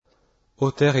Ô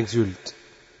terre exulte,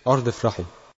 أرض افرحي.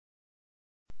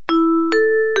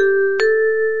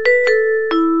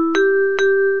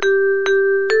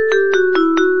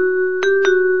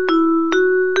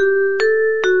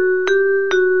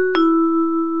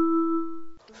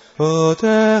 Ô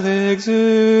terre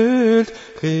exulte,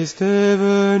 Christ est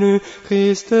venu,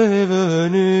 Christ est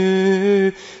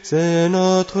venu. C'est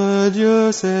notre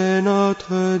Dieu,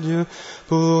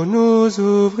 pour nous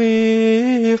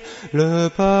ouvrir le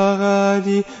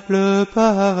paradis,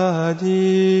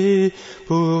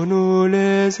 pour nous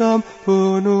les hommes,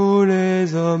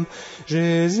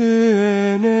 Jésus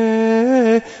est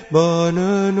né,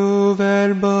 bonne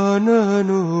nouvelle,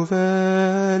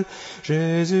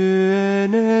 Jésus est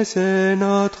né, c'est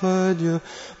notre Dieu,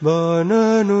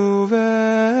 bonne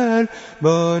nouvelle,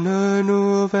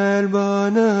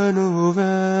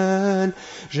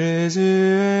 Jésus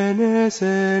est né,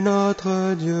 c'est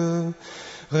notre Dieu.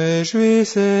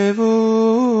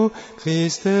 Réjouissez-vous,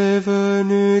 Christ est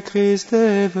venu,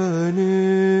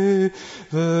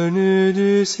 venu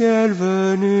du ciel,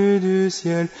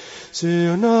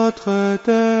 sur notre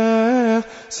terre,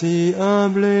 si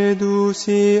humble et doux,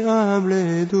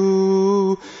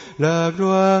 la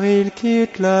gloire il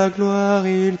quitte,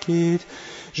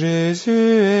 Jésus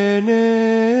est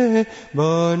né,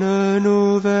 bonne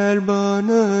nouvelle,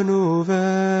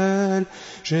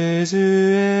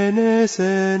 Jésus est né,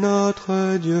 c'est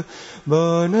notre Dieu,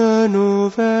 bonne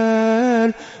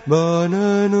nouvelle,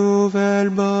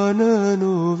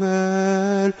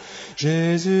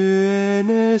 Jésus est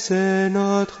né, c'est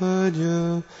notre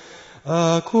Dieu.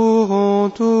 Accourons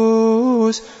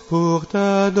tous pour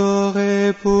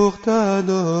t'adorer,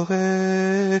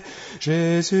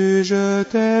 Jésus je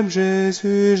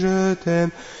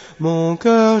t'aime, mon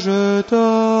cœur je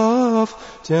t'offre,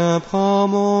 tiens prends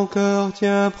mon cœur,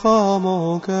 tiens prends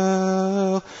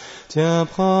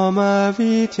ma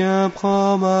vie,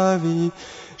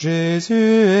 Jésus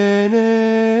est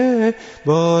né,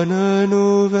 bonne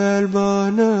nouvelle,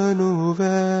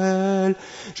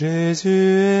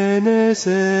 Jésus est né,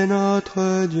 c'est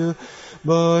notre Dieu,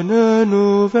 bonne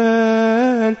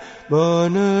nouvelle,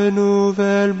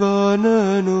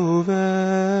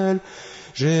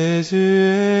 Jésus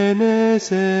est né,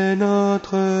 c'est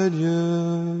notre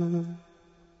Dieu.